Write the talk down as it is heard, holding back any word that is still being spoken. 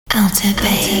Outer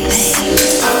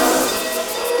Bass.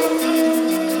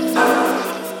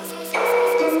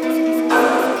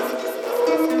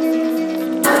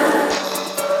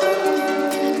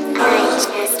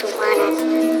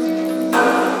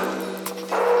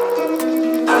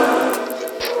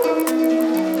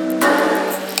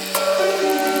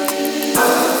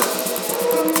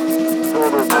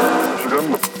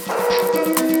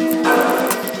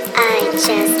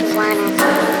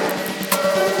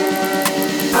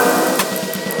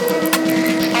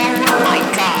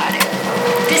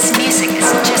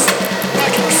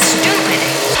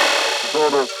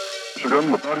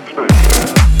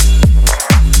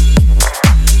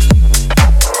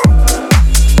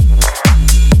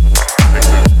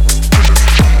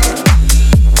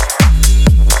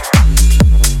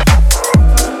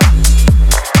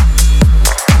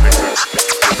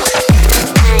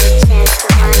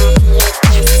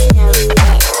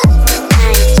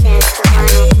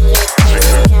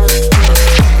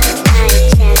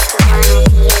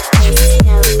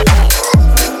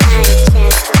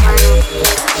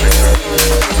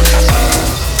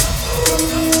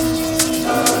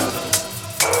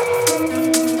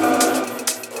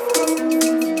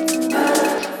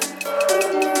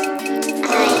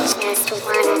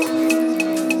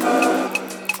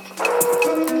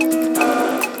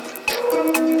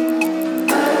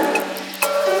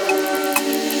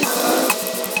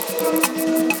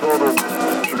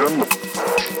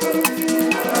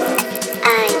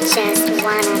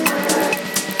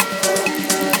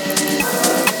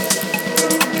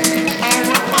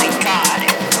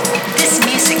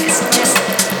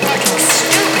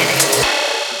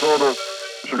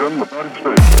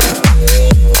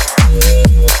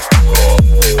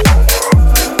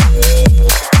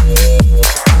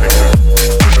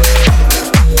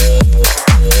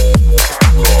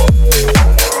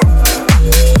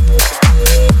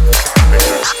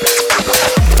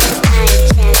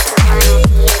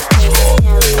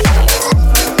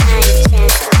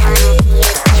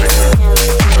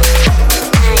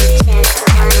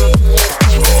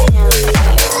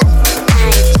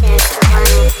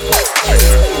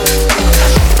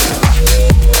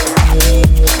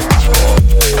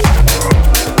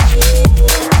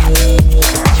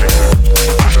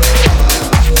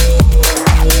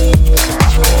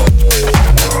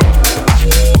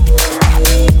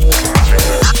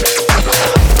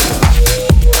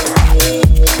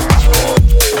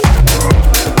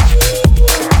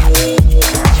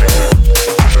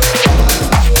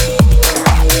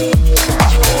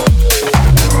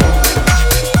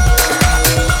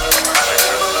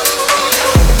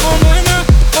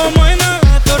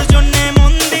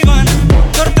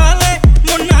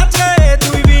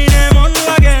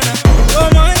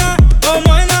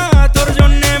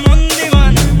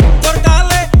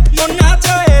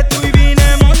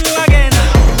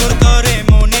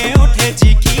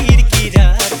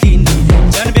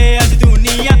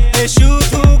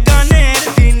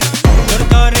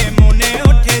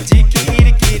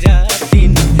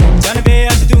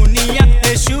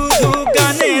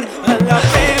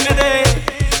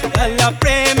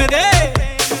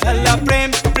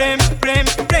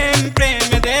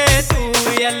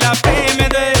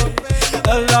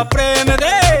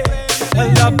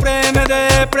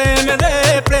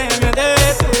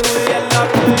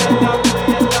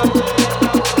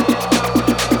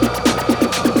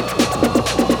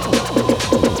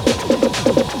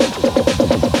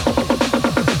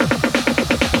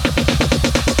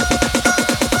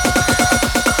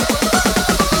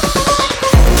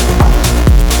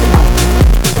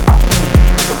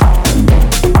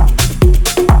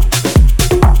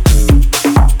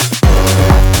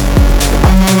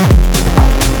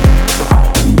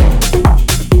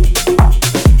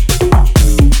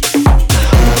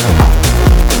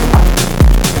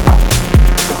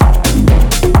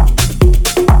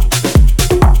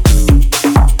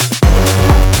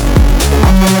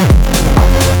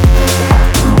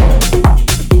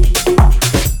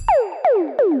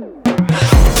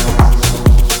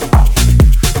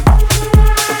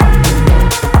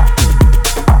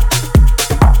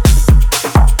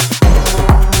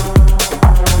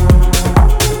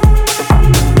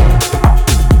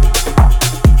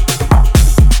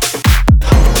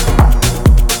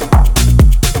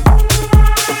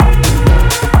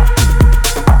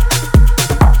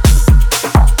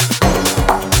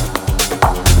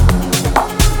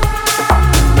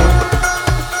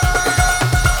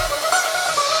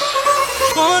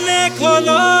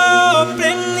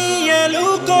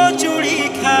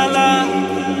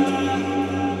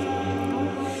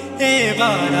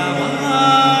 এবার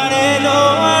আমার এলো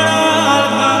আড়াল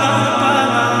ভাঙা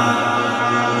পালা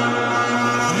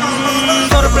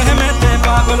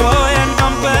पागल हो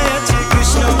एंडम पे अच्छी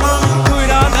कृष्ण कोई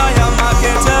राधा या माँ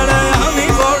के चढ़े हम ही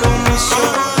बोलो मिश्र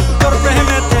और प्रेम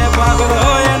ते पागल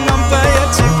हो एंडम पे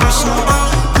अच्छी कृष्ण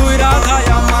कोई राधा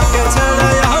या माँ के चढ़े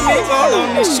हम ही बोलो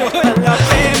मिश्र अल्लाह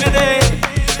प्रेम दे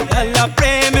अल्लाह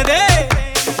प्रेम दे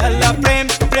अल्लाह प्रेम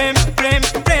प्रेम प्रेम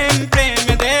प्रेम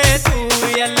प्रेम दे तू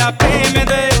अल्लाह प्रेम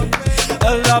दे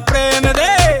अल्लाह प्रेम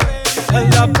दे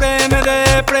अल्लाह प्रेम दे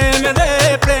प्रेम दे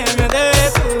प्रेम दे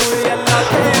तू अल्लाह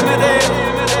प्रेम दे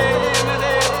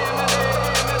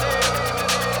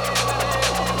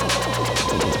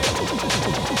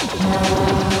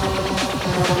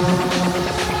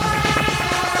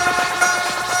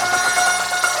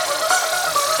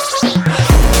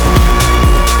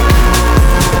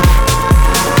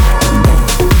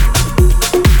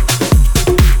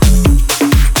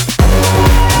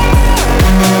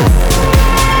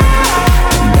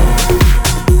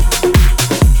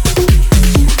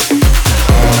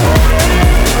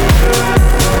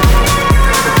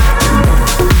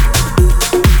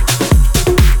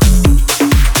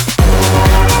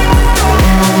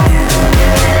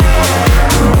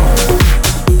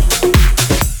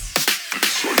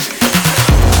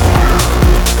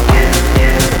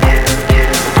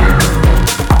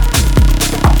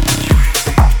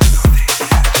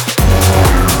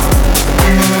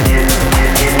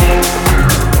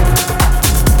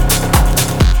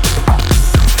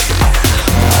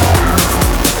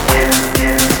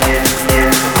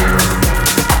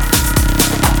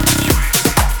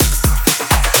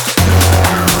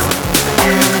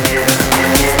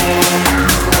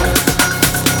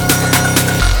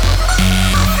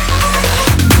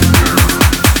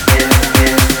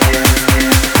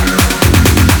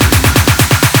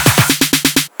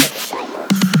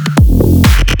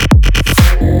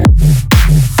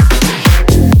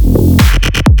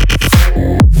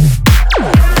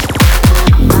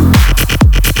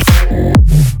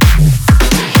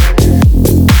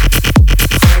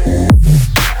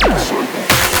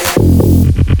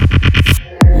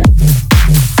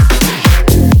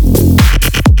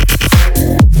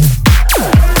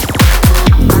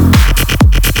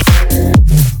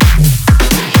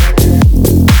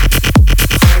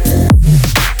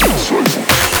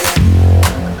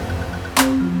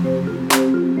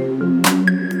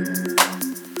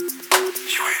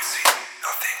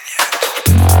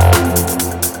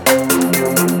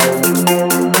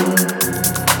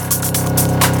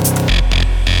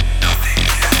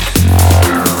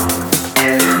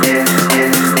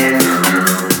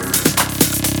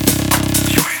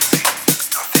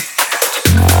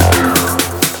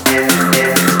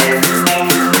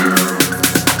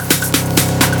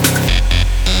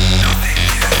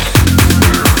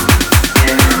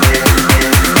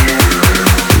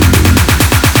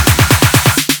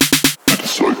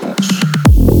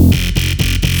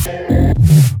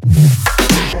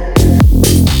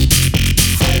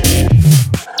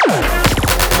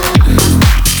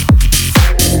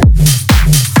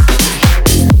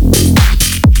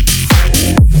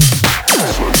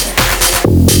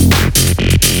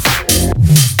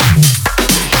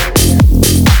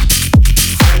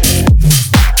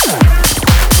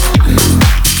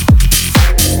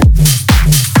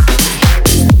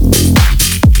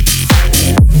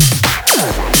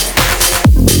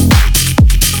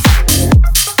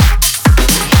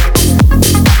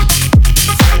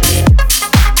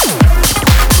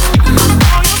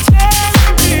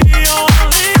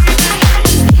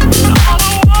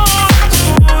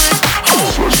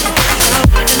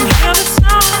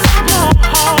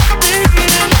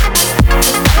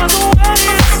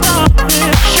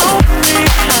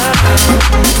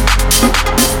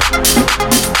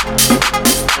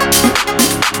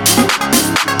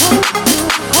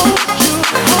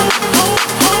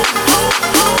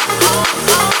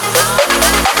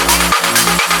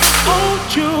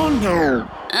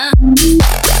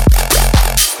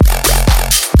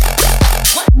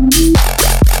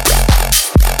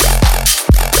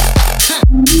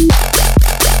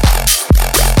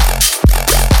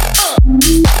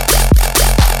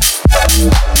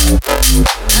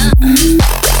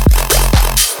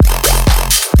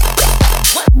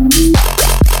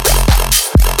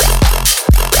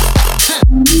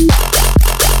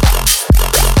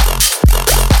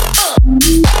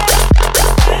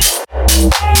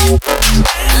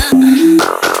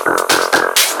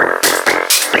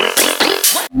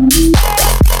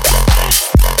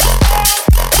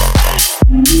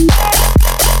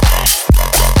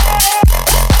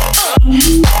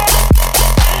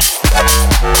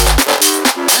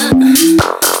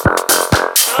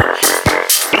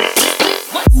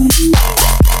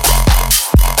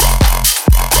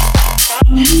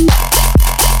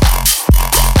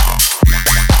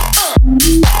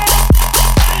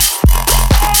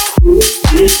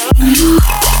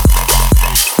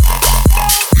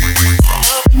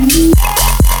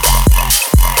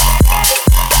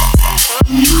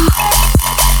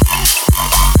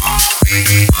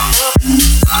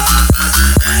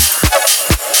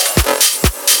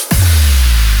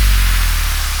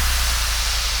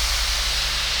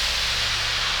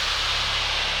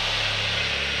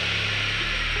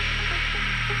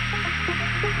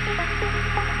I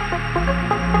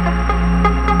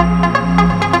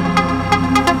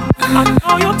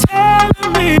know you're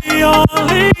telling me you're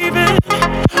leaving,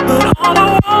 but all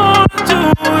I wanna do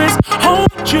is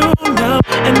hold you now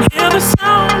and hear the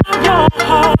sound of your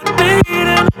heart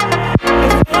beating.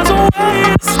 If there's a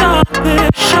way to stop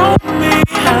this, show me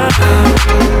how.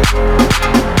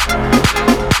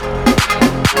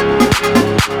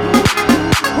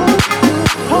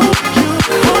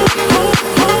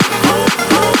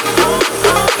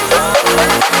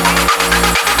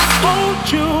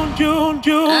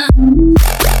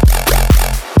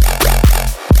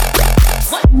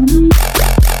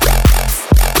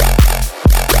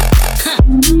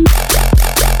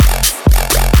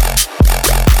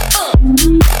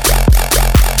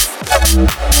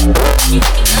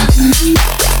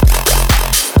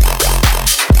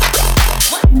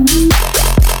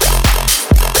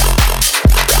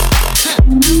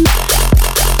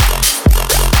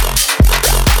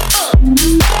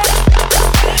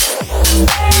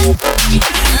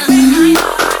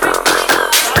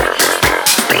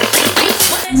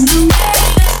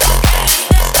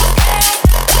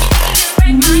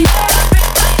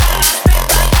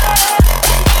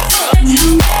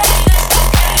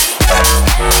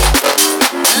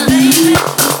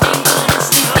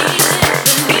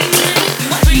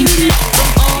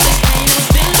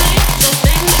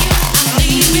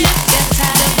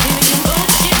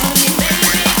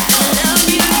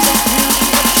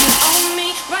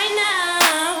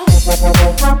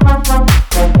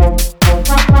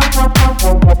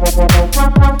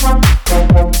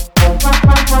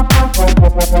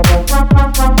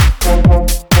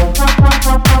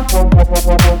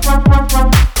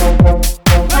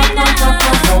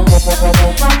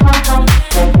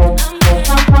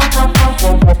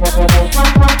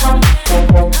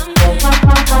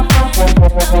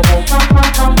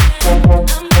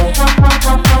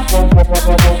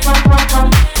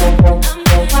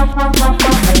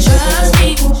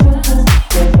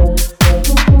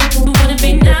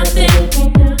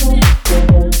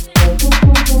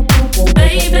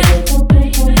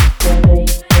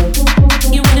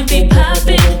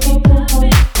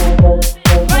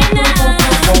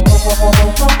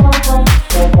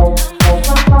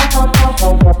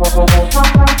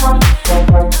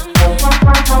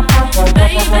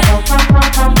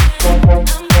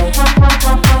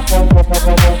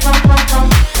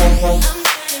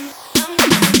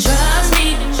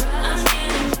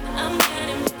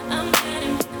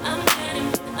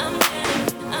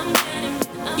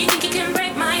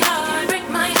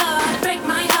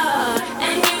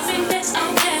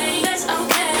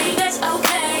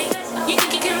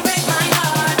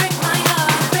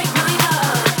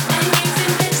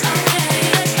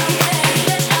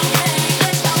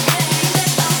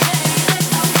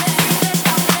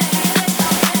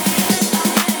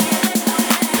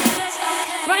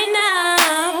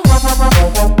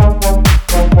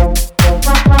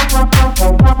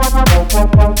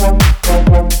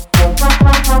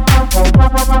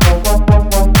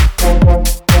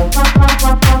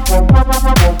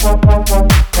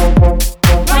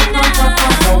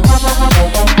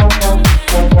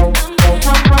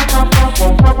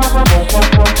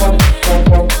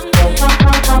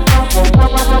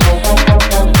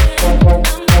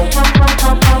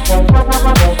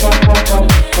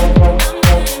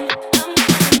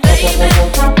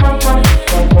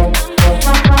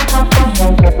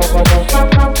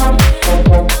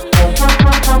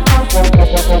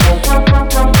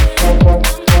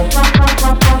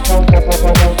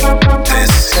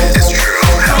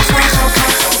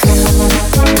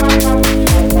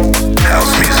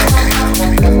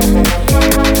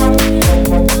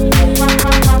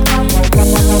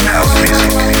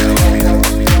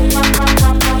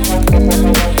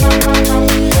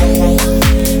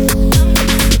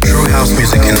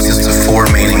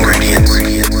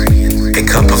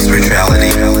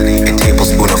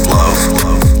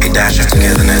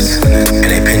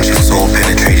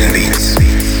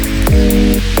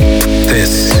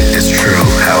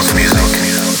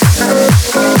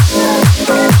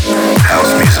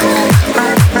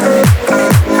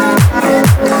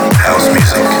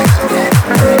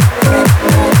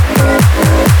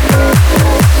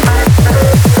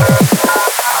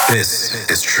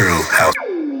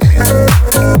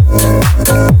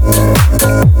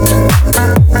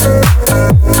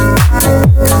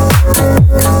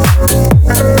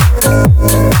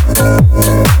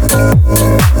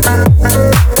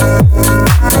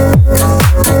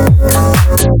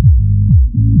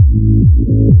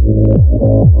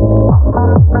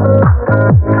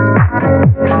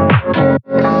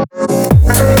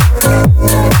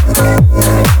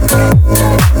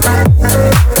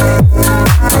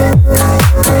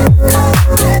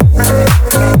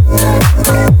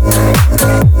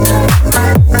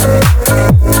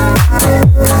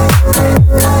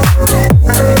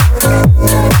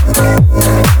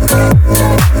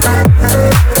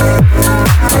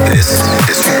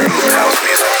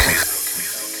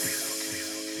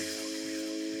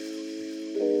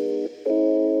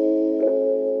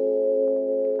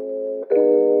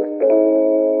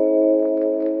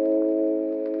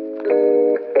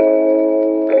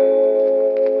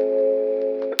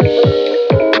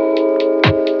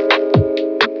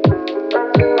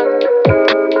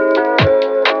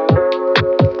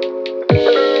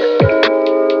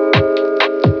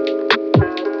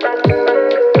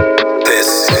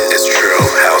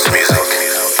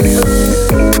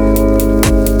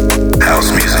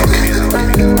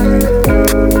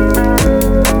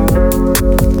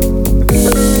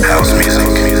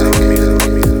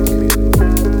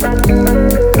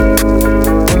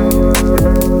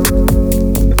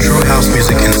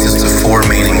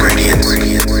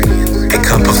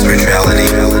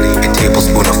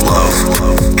 spoon of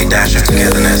love, a dash of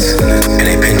togetherness, and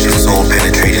a pinch of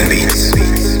soul-penetrating beats.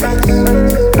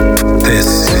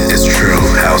 This is true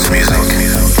house music.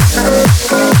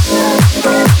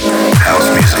 House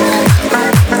music.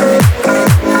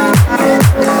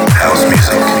 House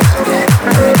music.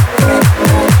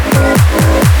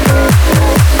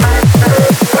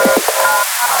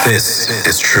 This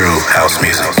is true house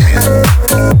music.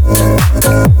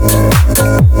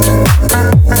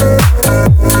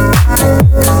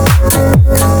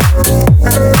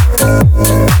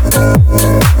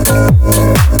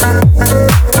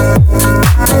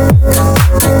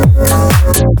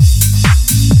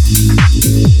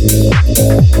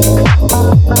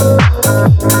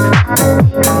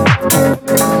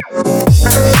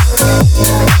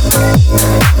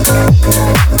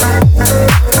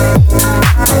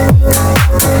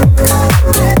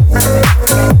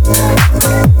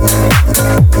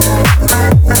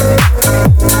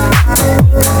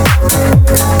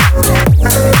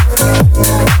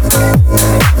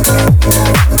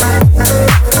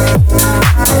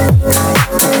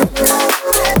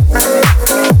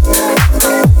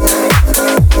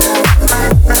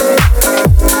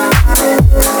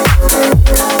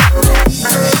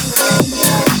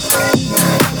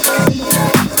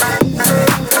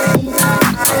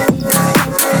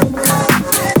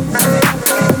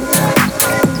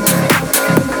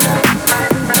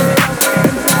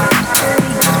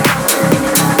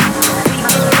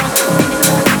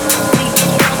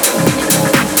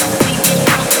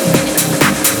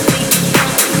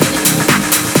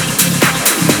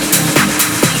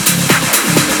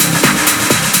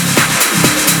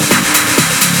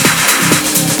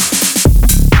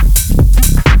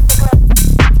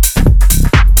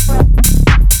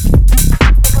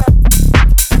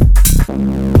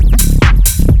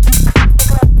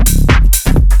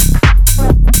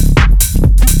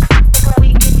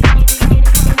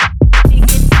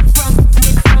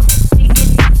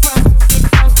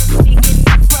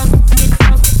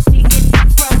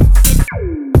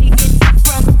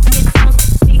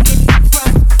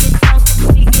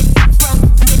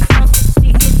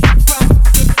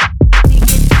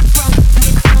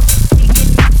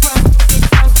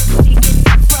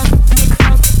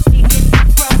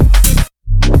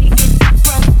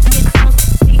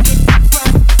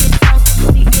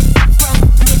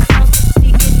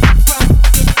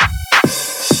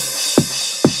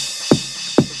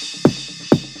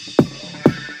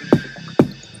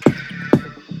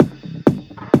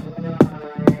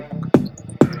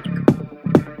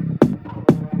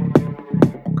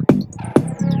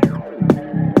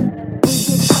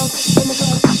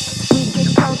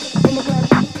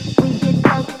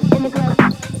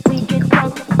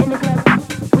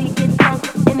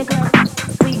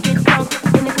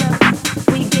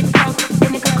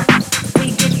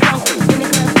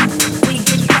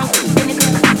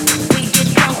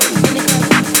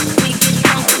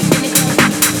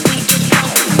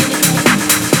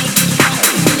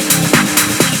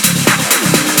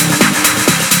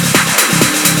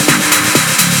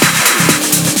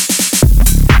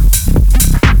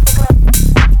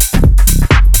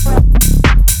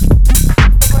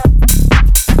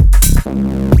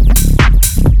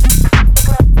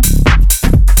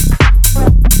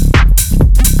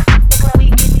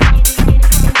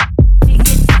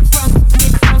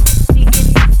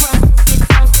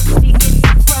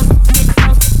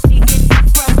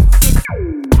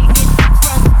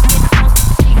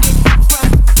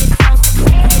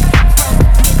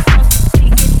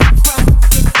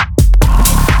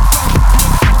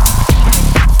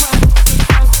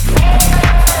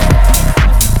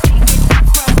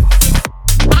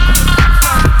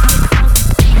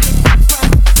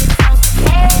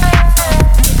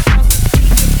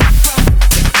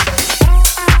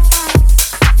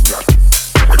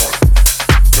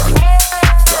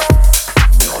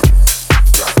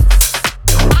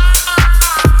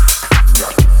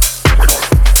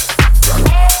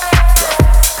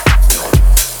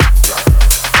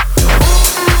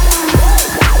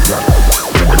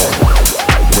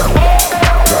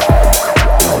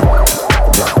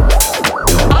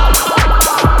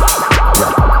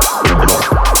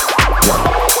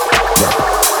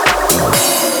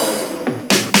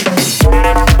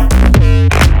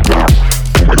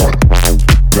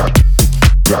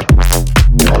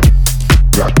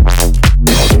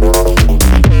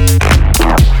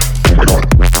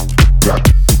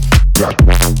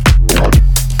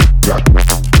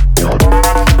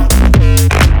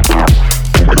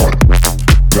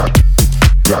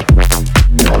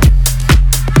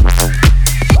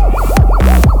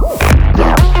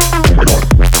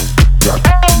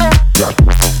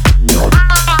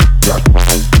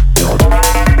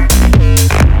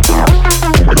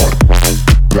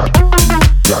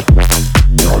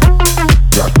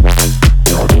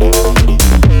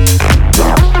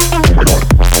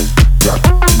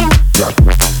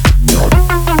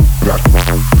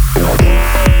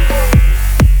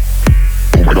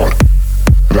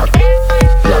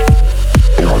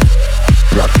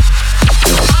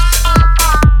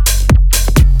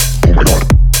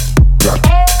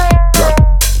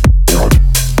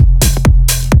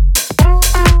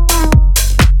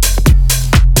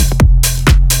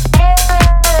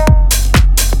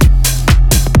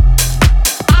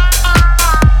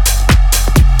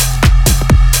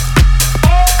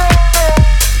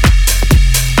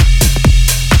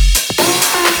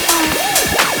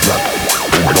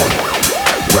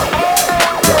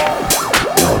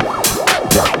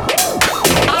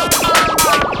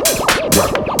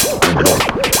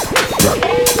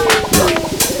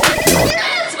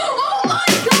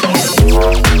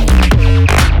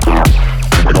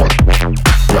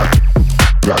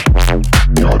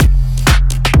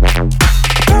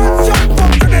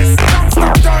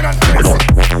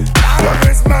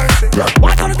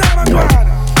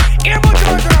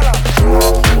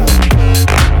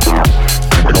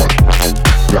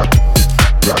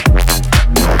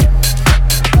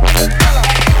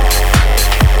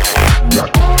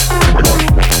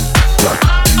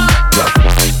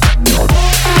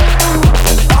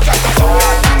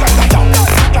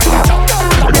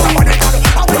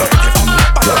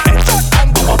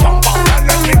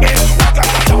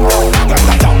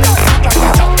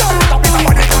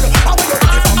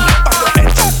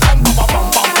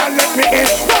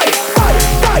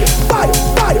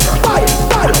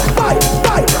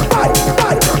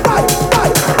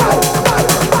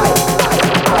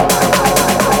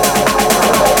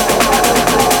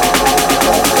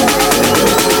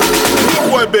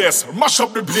 Mash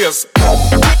up the place.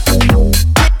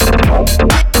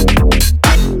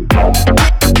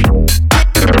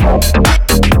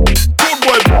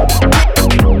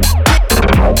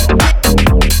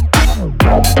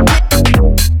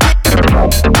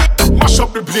 Mash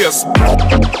up the place.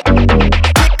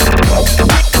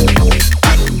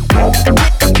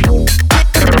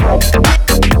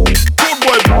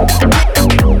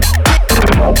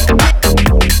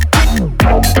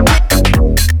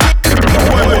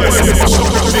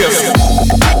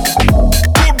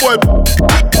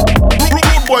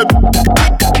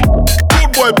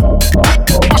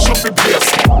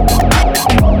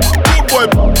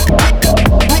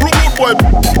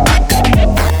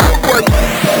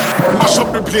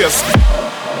 Yes.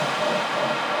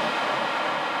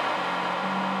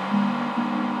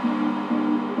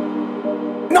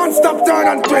 Non-stop turn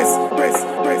and twist, twist,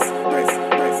 twist, twist,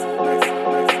 twist, twist,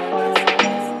 twist.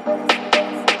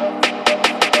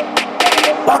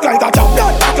 Back like a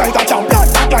champion, back like a champion,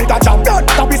 back like a champion.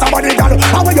 Don't be somebody girl.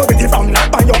 How are you ready from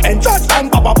knock on your entrance? Pam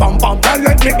pam pam pam, girl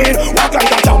let me in. Back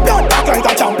like a champion, back like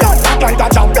a champion, back like a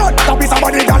champion. Don't be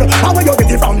somebody girl. How are you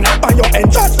ready from knock on your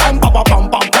entrance? Pam pam pam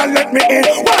pam, girl let me in.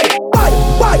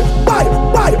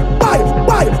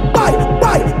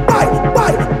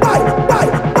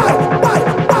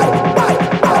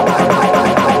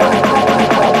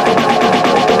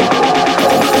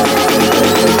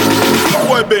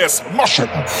 Mash up.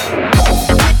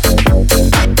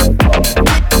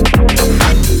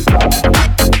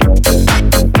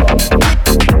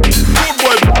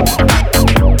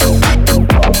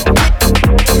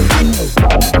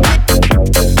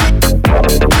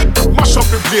 Mash up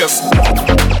the place.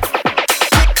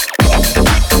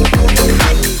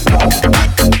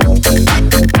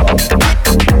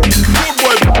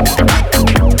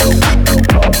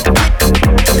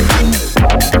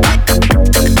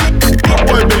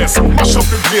 Mash up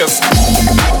the place.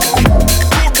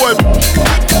 Rude boy.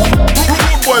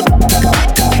 Rude boy.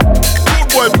 Rude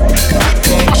boy.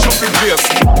 Mash up the place.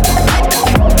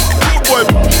 Rude boy.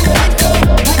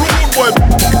 Rude boy.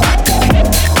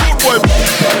 Rude boy.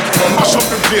 Mash up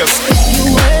the place.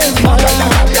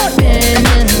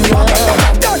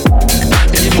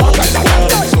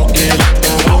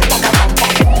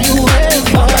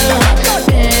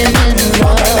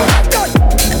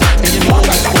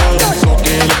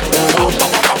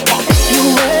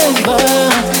 You ever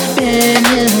been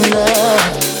in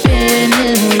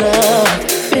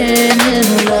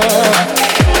love?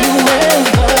 You ever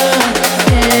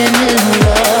been in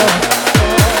love?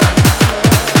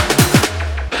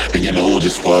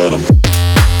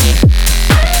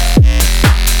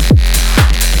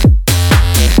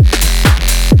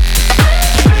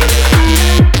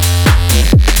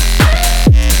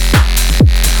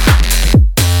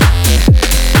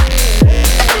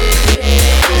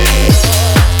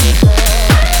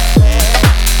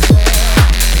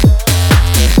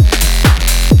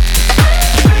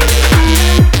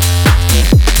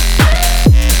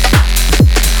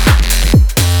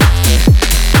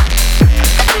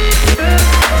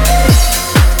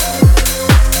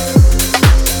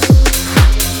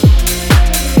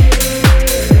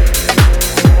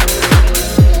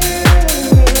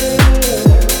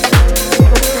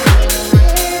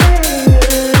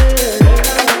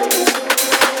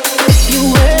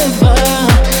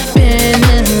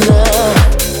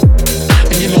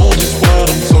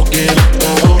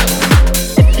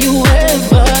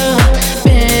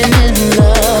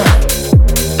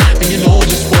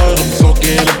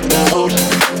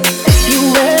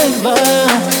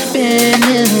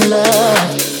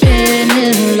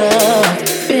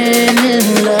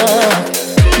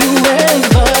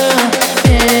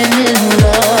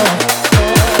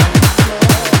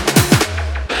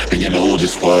 and you know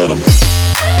just what I'm.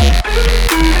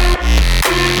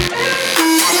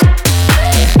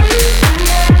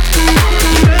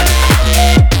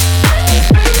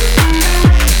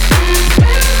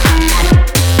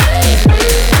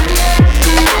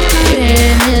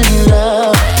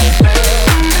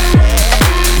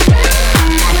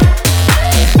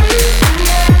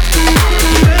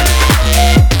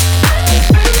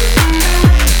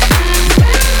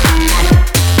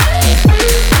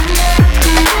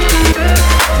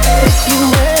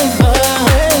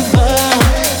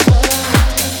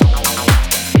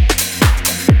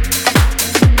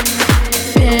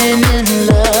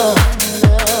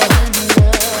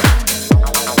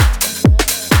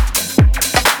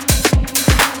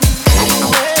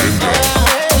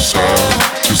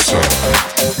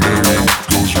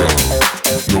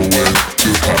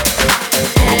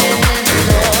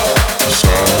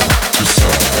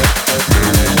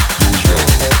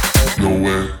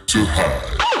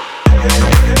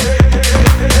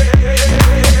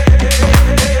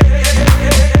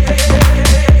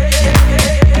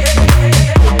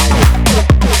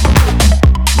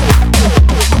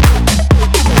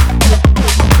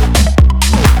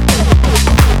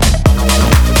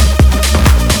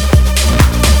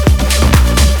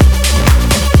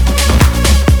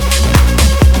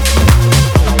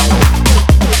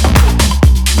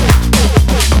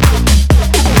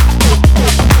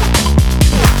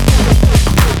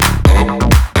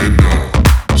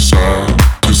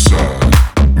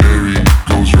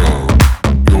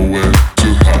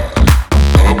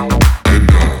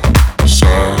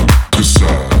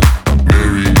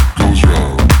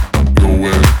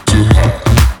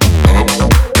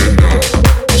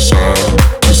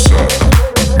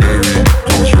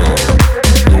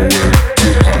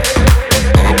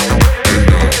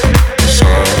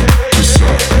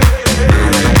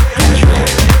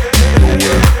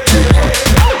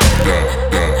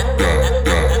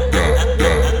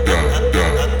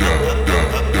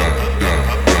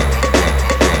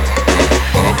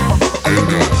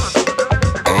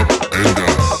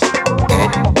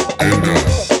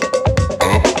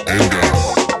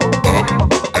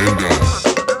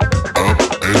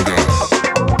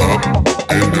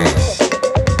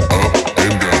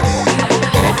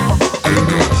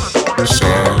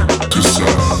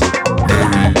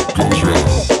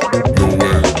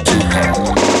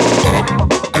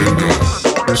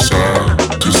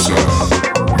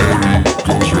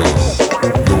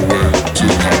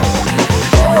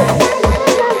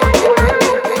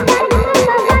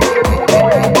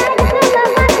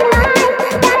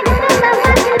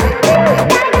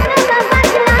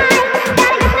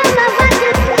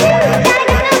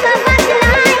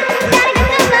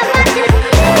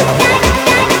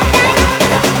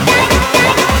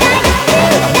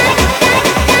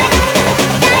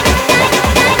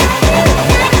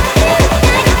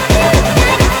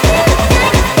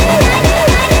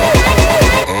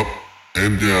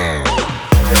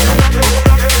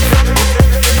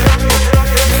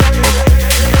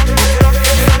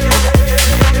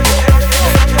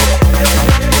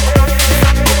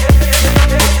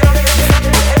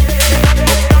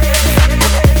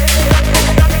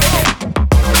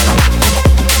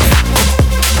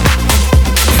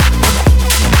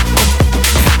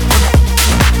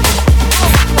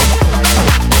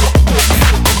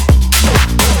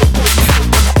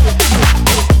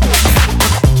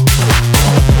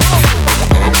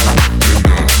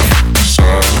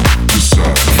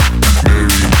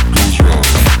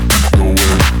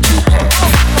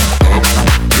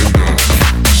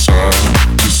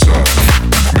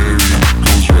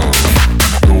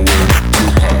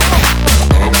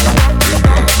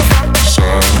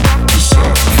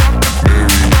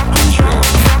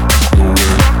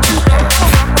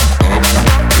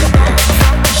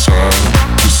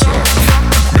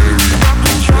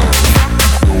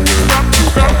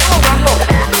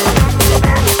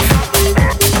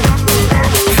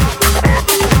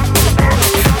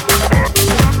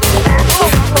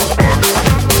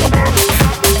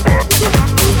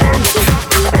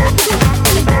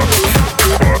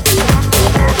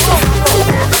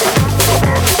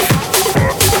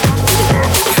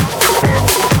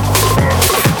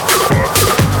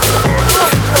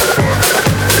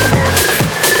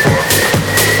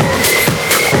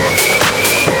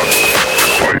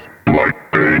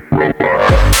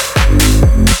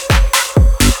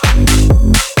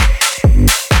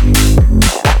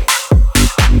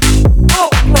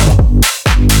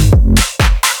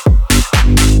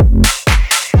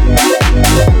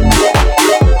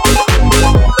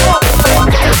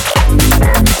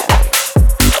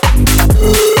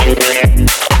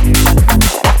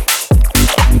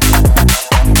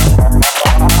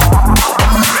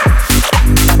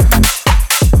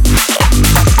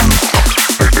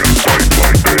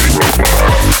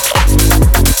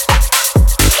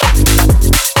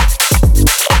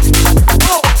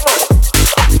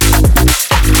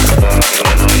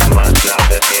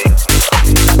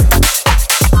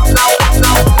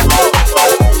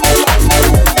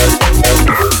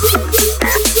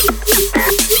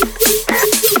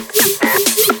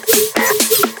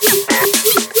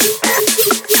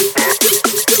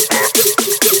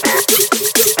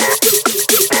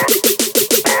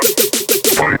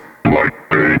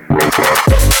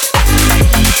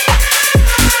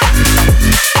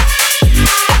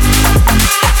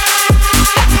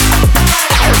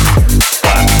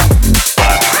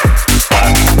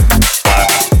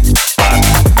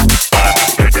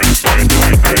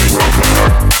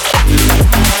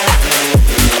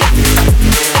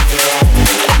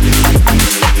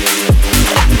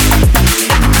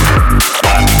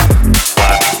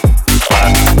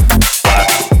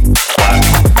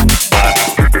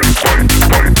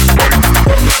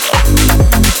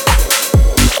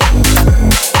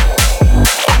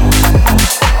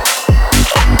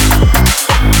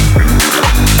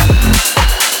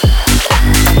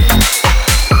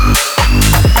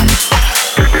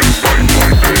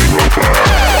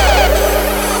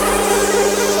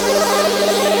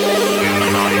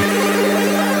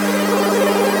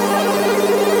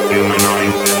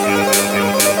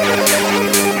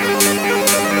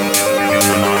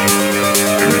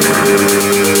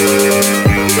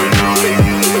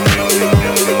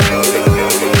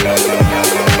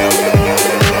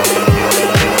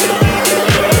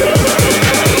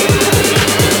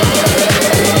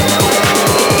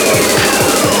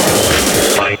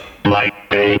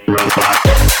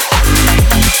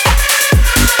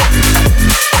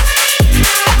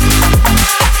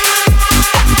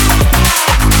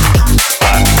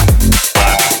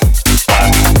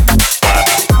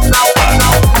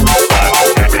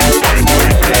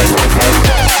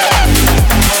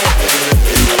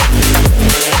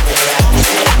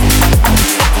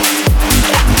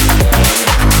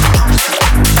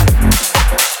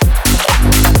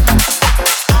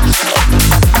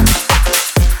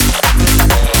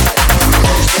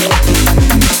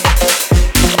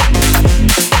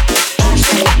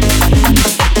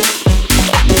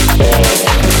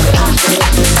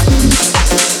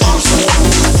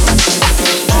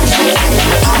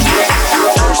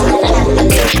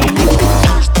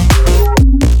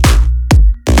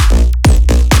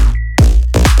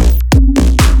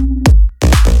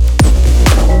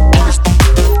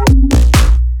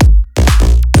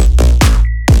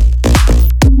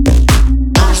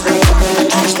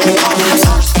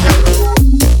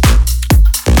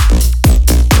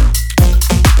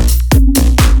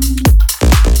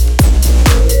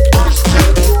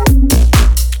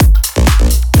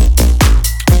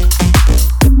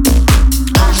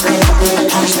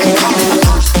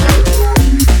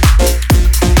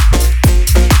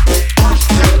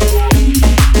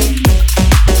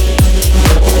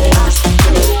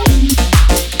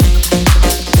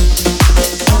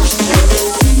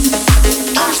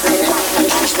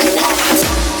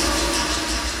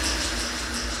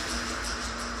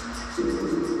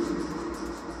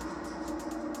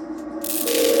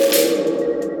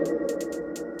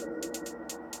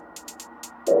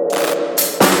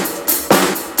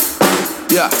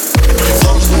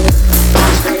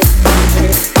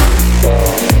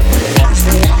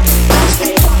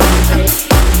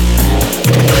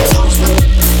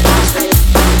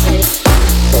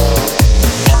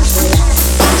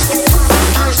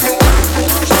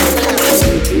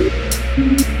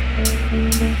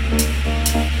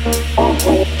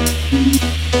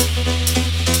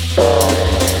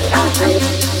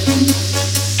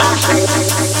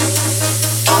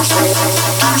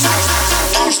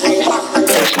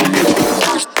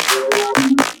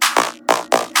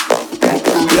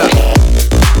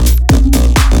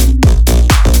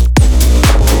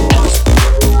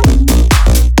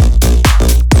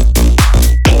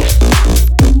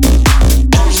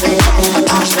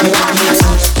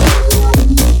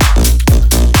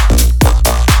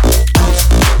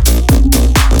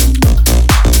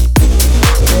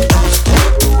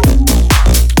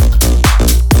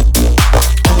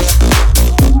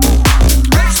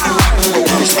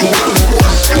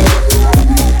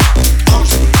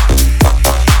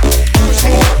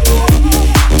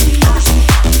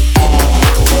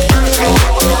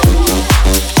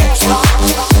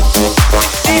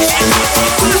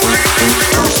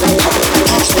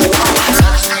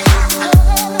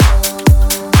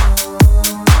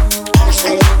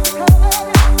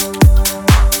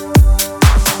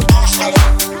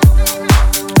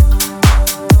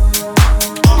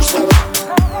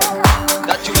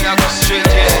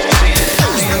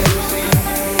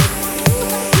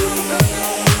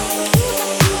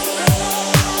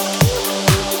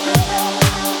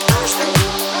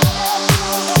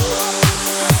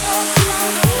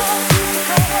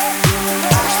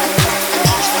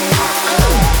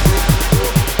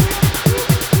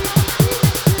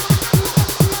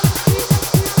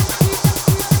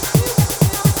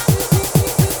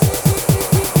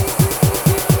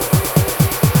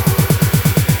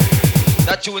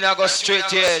 tune I go straight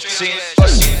here, see.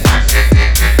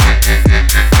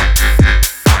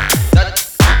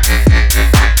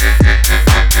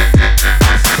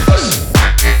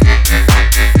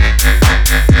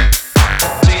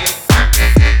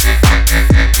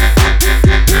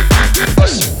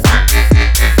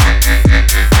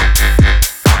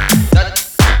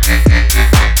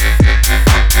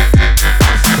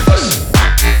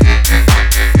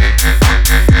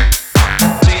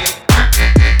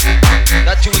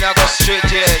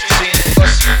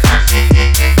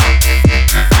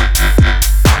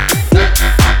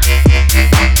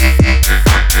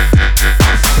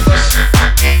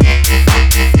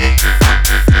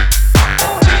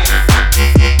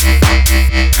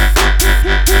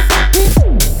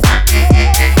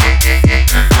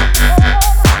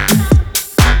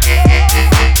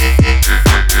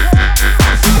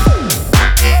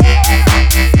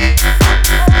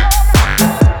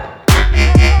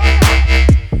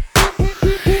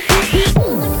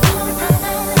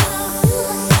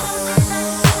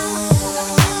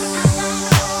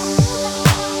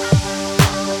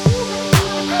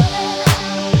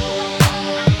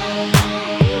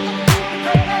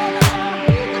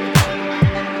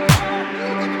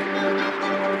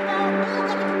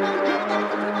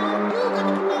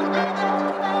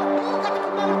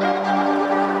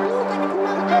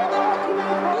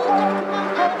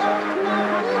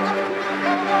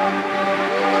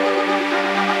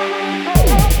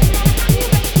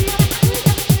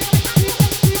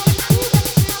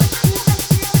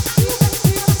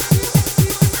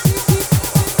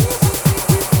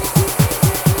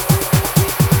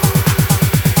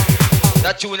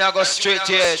 Tune I go straight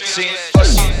here, see.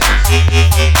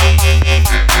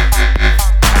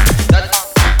 That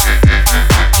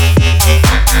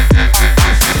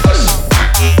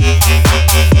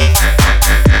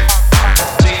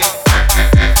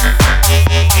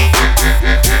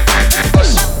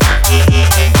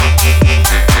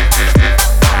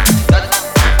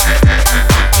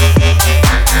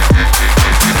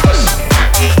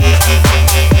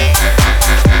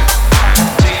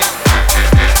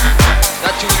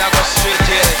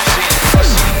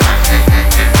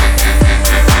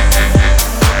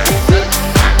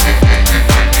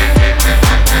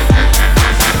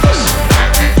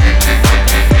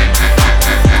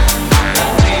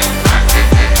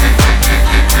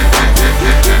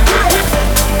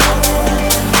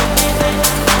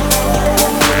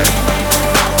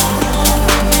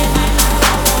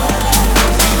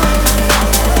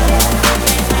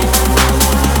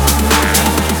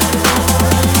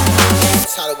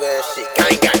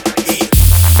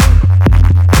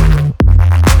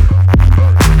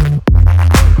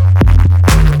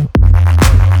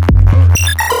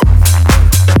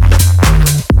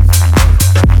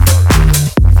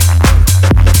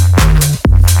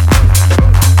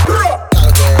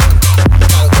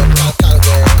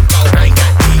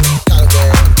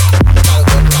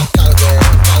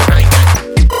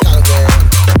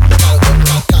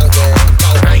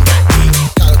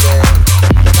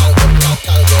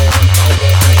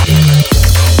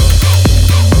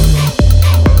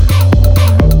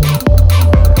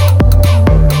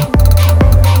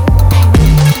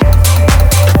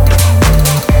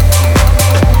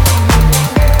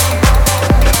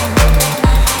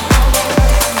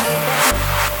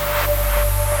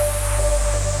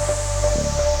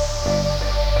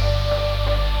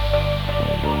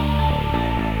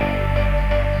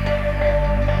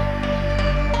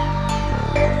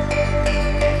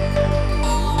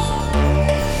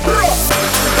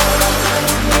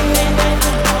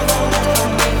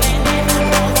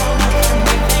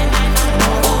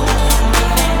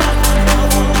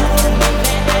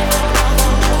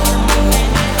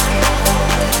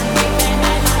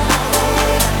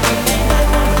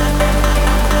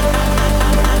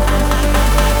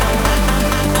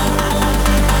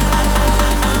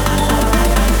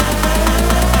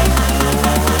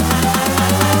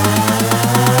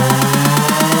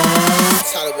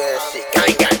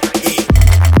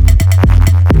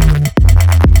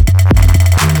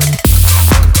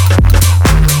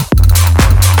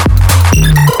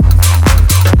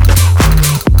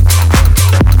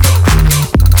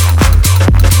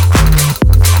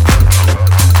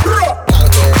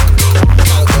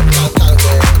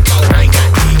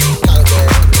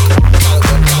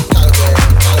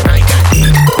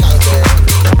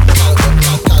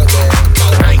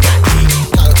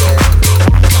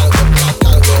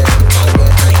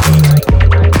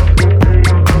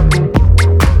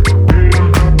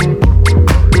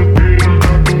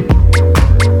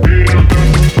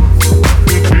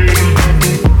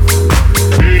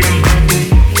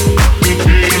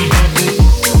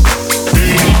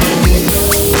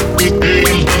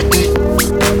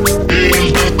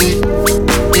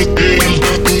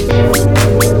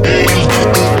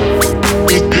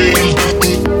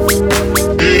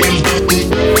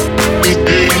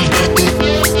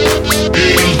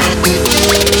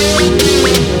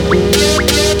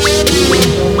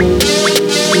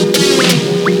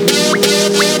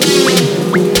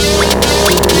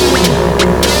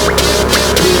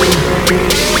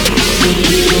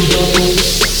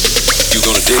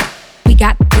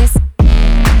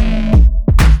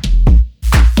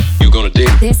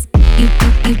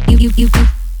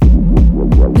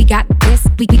We got this,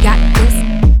 we got this.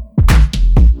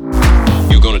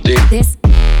 You gonna dig this?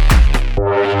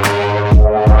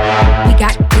 We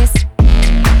got this.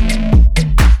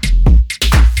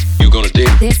 You gonna dig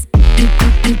this?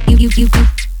 You.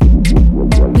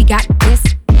 We got this.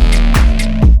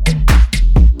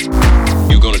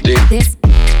 You gonna dig this?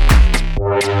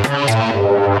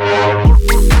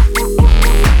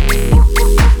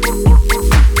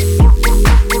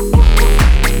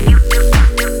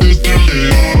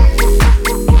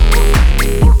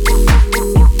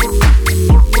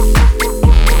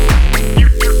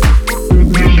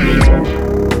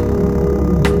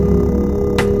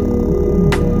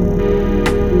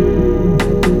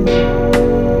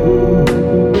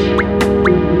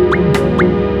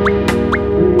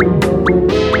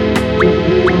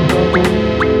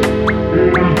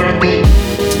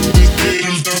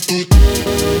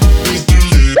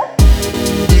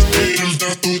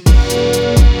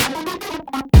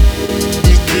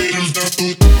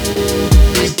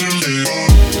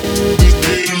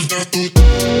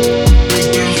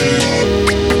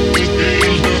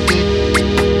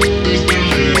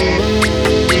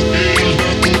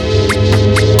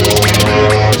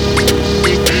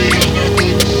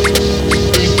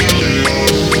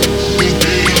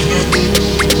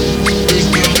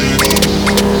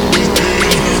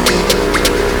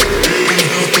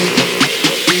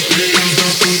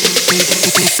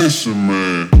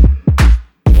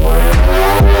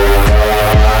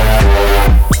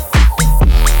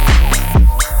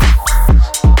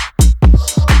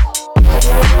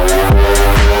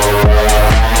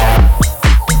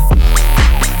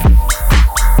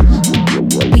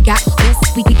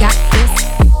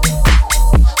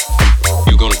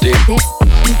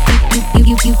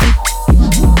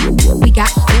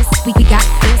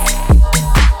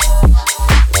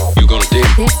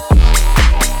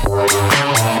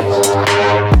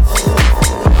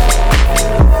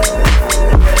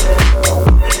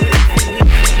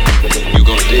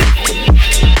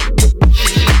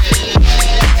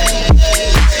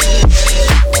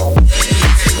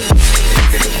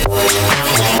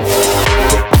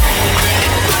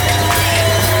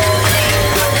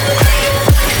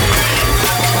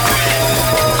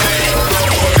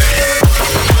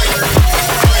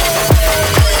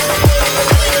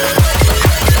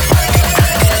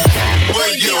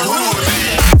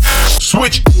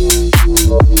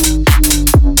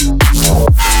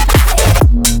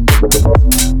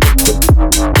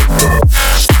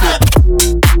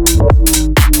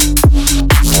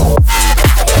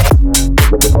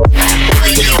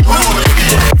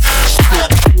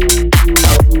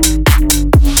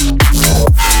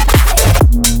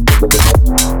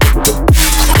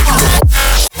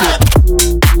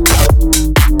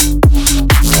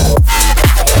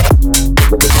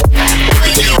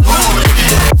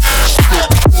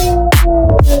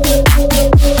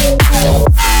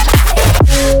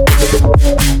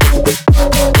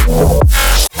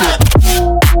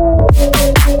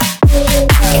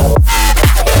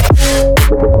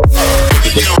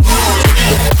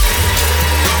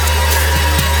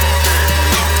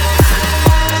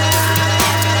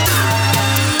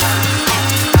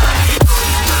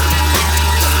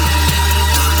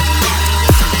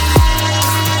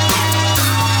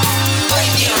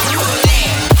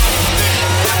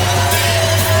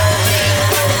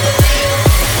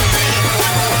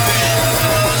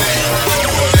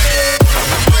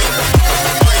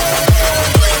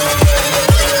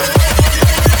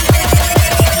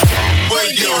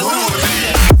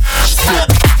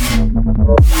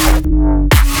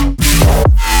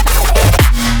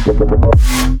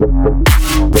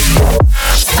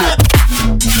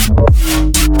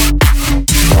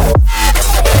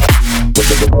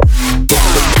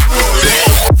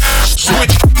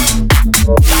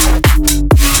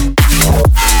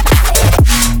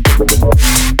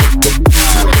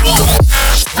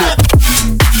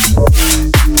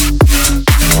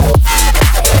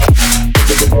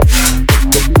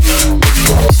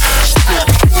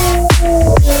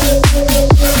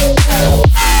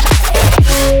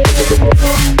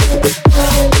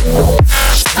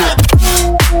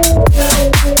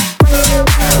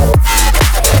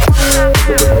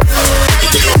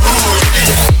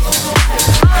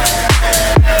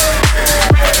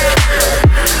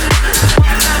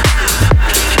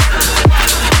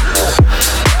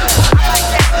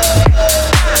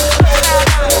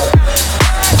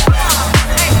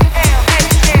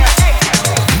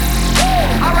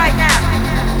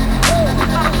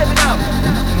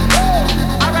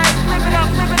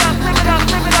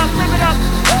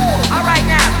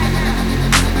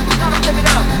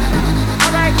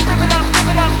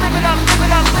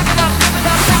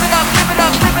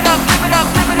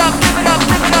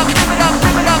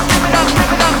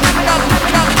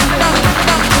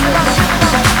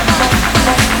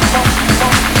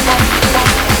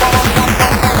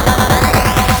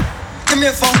 me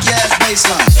a funky ass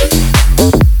bassline.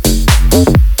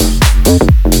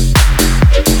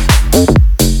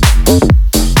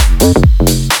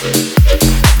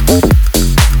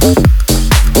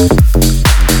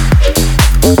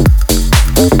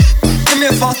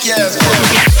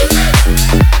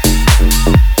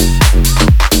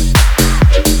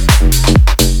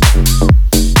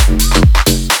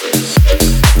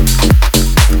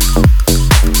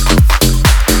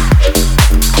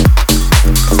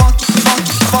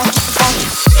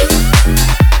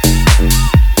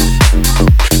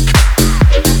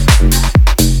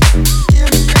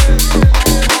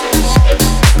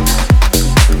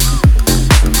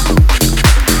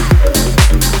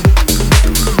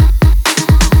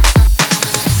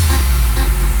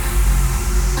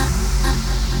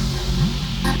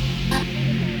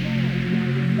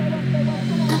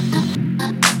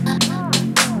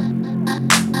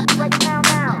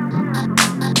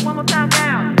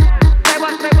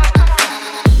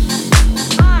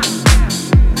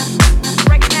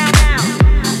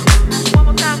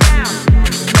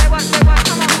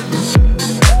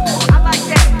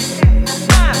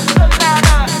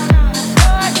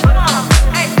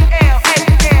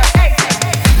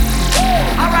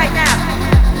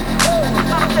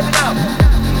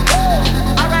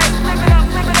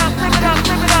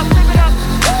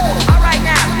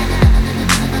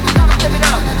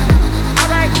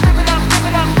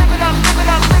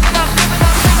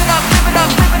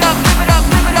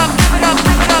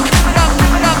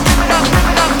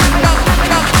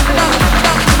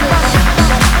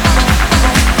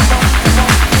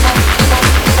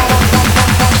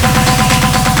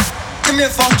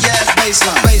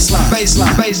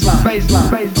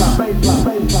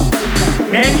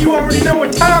 Man, you already know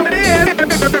what time it is.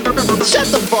 Shut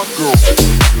the fuck up.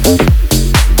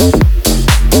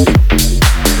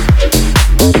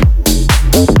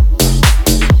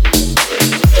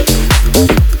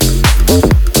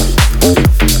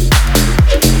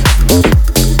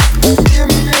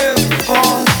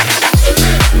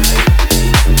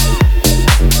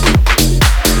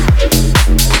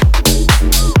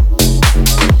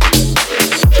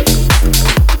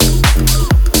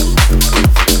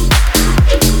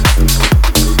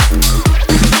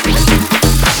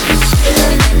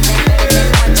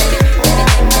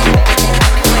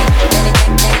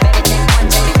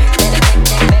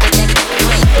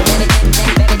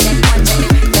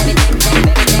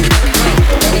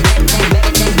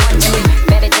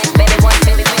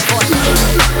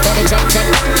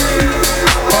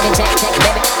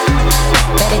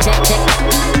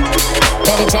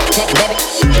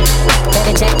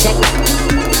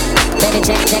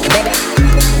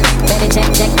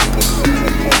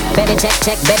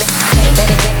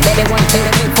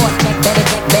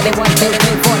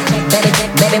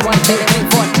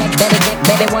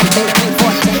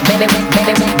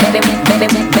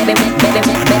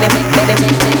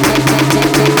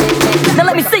 Now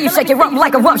let me see you shake it rump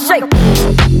like a rump shake.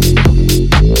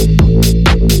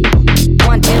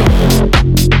 1, 2.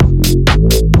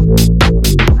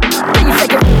 See you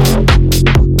shake it.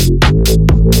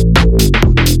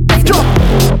 Let's go.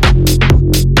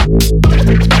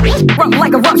 Rump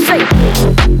like a rump shake.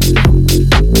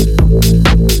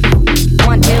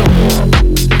 1, 2.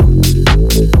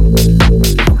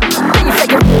 See you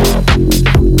shake it.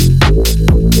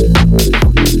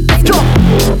 Let's go.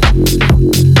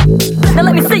 Now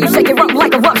let me see you shake it rump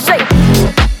like a rump shake.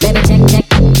 Baby check check.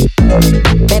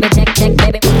 Baby check check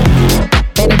baby.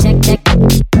 Baby check check.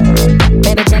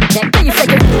 Baby check check. See you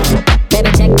shake it.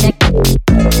 Baby check check.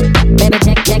 Baby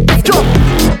check check. Let's go.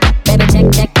 Baby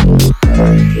check check.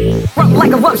 Rump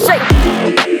like a rump shake.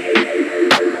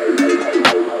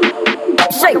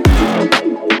 Shake.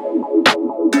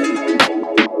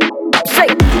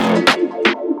 Shake.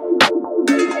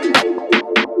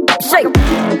 Shake.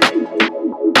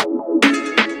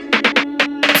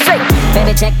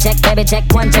 Baby check check, baby check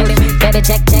 1, 2. Baby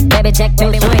check check, baby check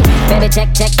 2, 3. Baby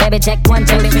check check, baby check 1,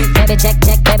 2. Baby check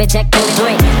check, baby check 2,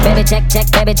 3. Baby check check,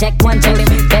 baby check 1, 2.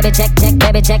 Baby check check,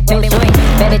 baby check 2, 3.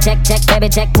 Baby check check, baby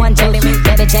check 1, 2.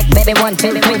 Baby check, baby 1,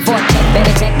 2, 3, 4. Check,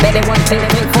 baby check, baby 1, 2,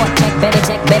 3, 4. Check, baby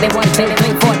check, baby 1, 2,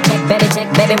 3, 4. Check, baby check,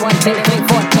 baby 1, 2, 3,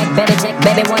 4. Check, baby check,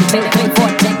 baby 1, 2, 3, 4.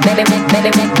 Check, baby check, baby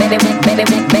check, baby check, baby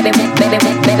check, baby check, baby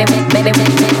check, baby check, baby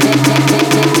check,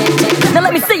 check. Now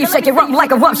let me see you shake it rump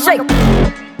like a rump shake.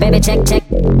 Baby check check.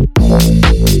 1,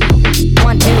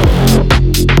 2.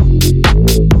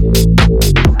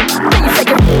 See you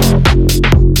shake it.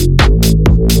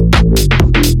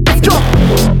 Let's go.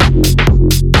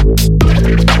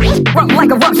 Rump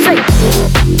like a rump shake.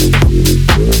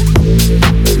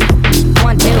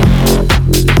 1, 2.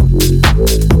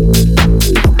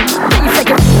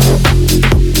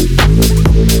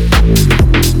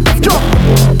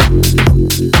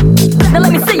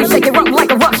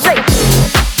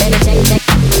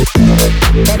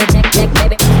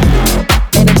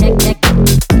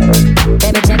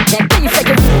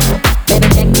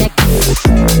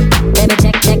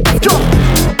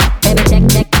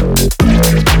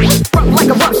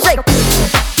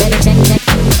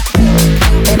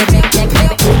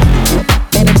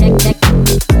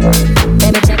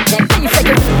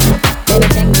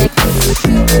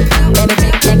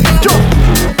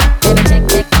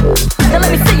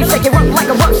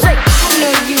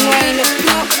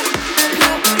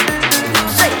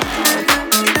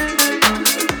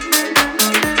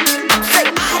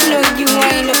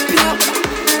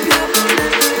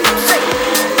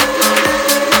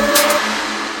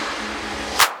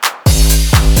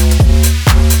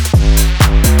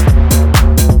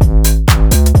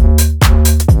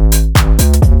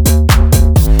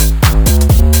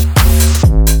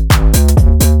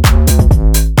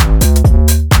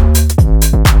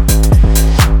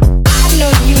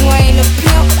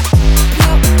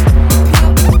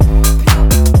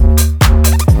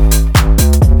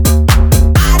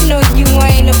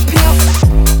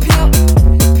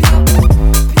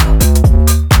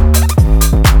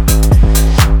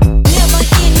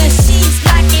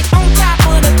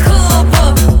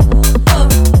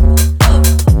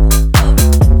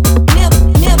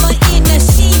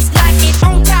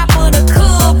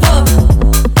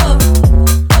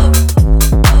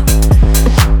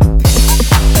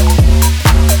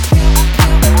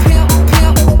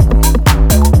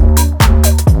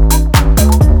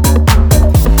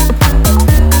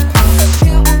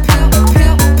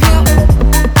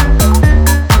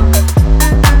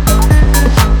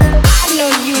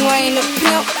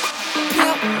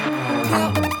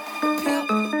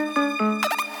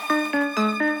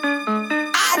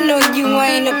 know you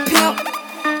ain't a pimp,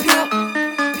 pimp,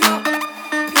 pimp.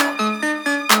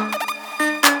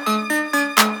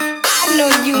 I know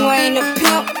you ain't a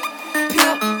pimp,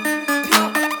 pimp,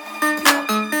 pimp, pimp.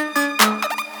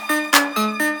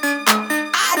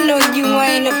 I know you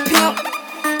ain't a pimp,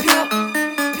 pimp,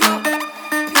 pimp,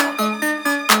 pimp.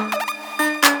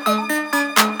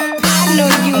 I know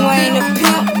you ain't a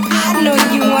pimp. I know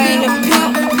you ain't a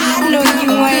pimp. I know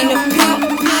you ain't a pimp.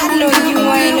 I know you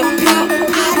ain't a pimp.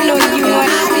 I know you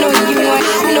ain't. I know you ain't.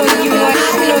 I know you ain't.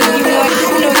 I know you ain't.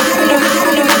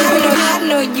 I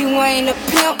know you ain't a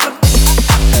pimp.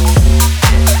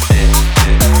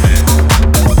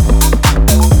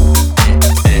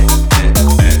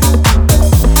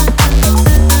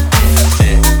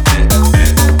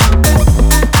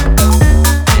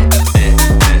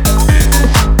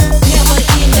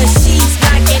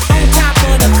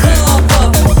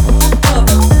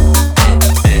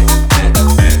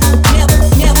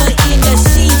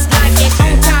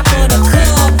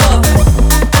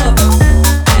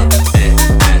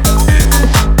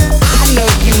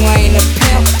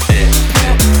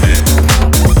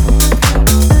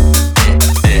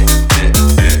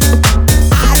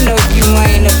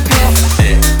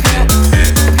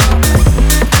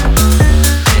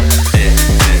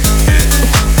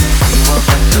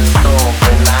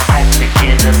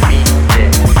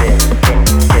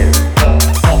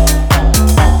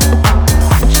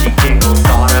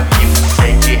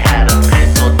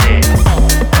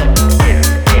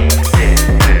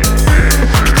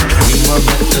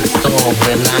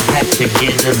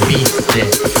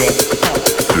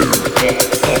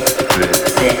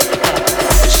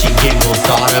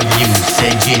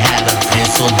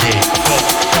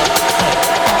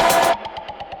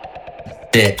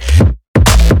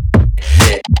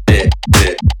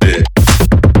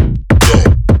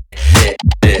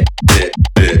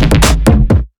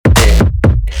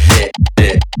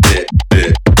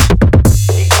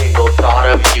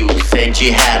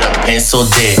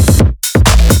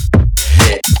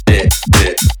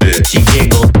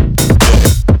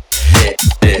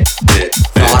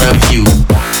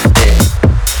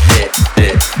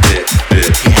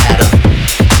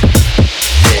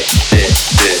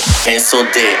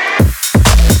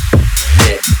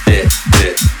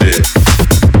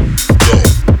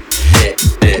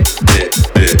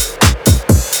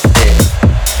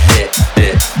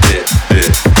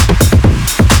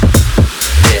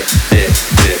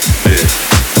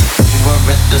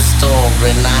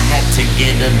 Get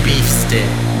a beef stick.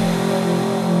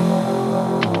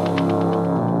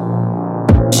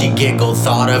 She giggled,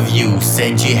 thought of you,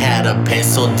 said you had a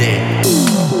pencil dick.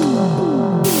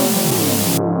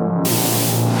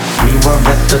 We were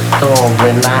at the store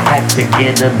when I had to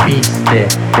get a beef stick.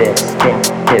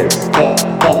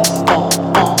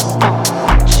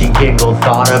 She giggled,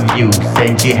 thought of you,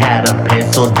 said you had a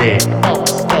pencil dick.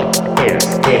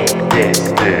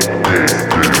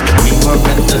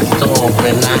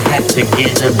 When I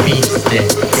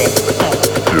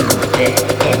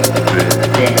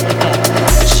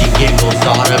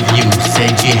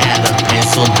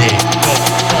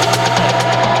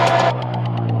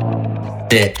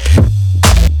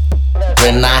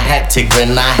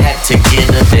had to get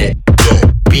a bit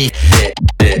beef beef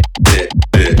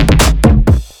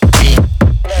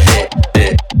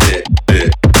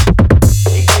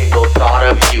She giggled, thought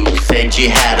of you, said you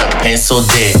had a pencil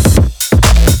dick.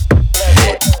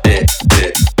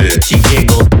 She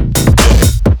giggled,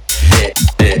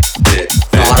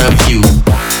 thought of you,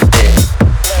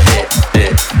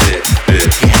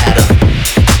 you had a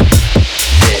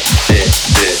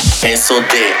pencil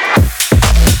dick.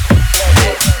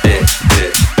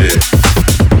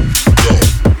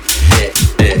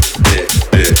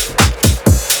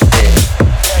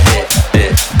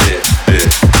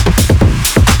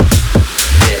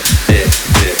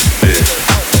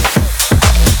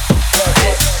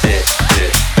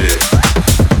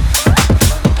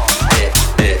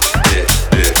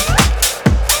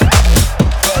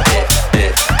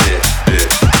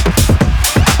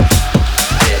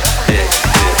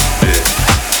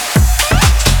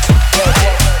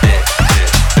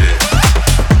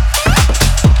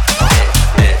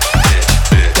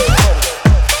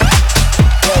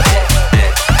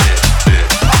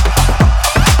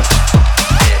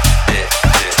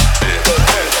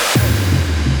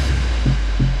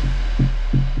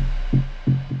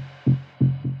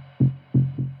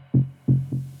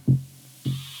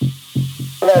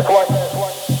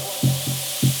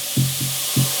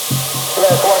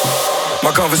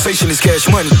 My conversation is cash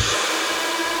money.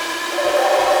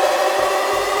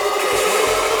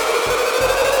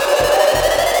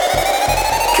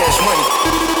 Cash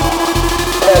money.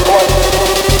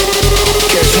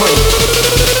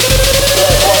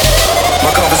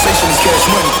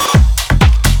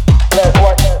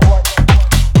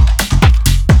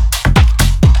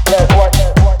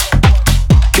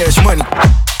 cash money.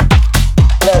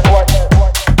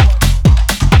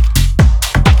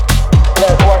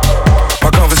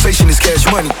 My conversation is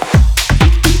cash money.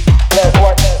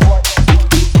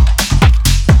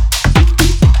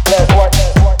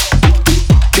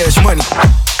 Cash money.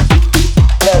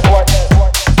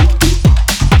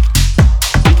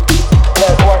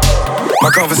 My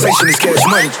conversation is cash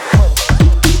money.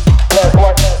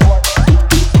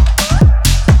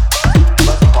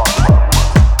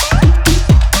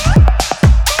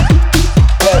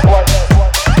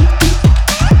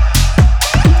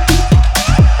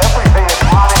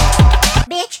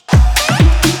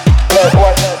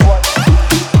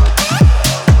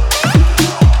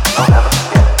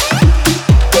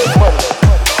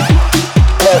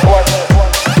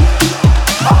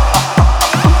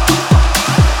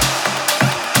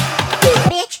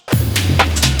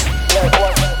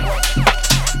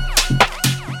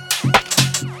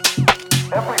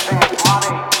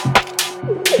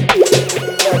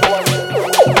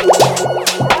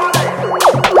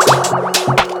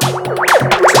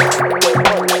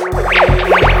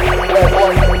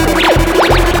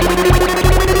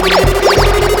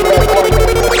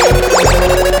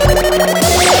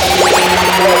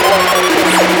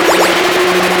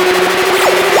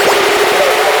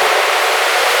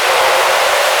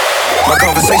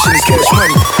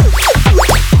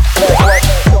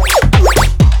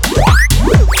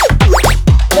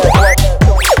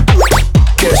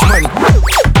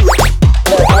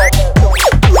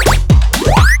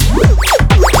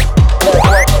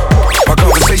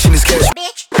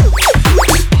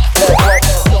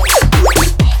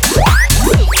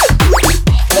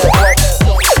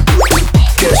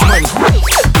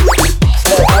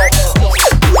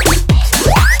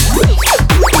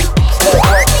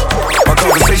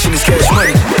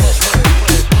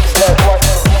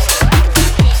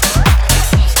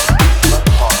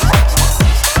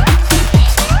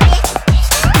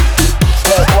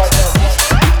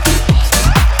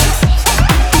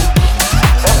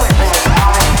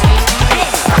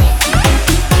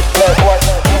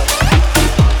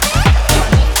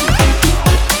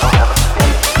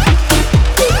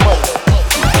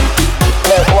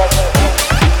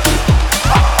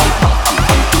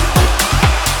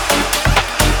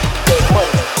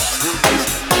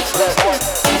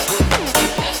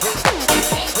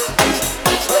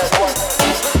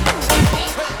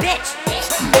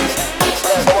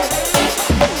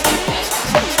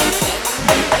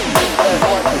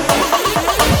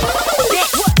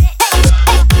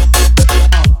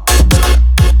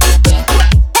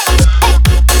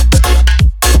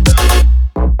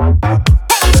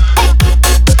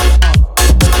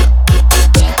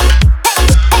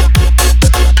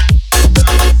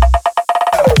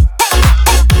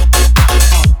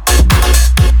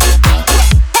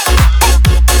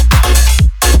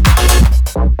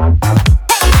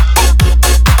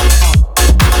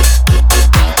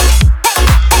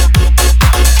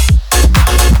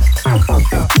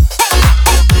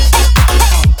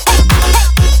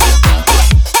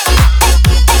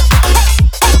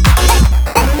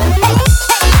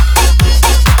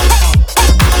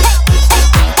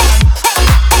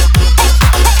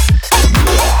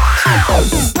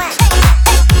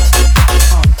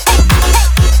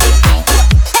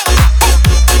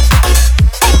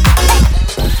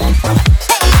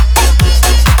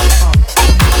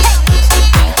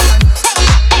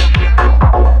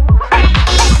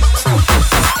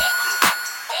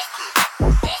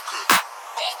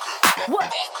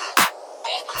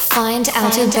 Find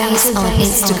Outer Bass on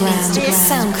Instagram,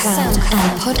 SoundCloud,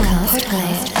 and podcast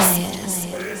players.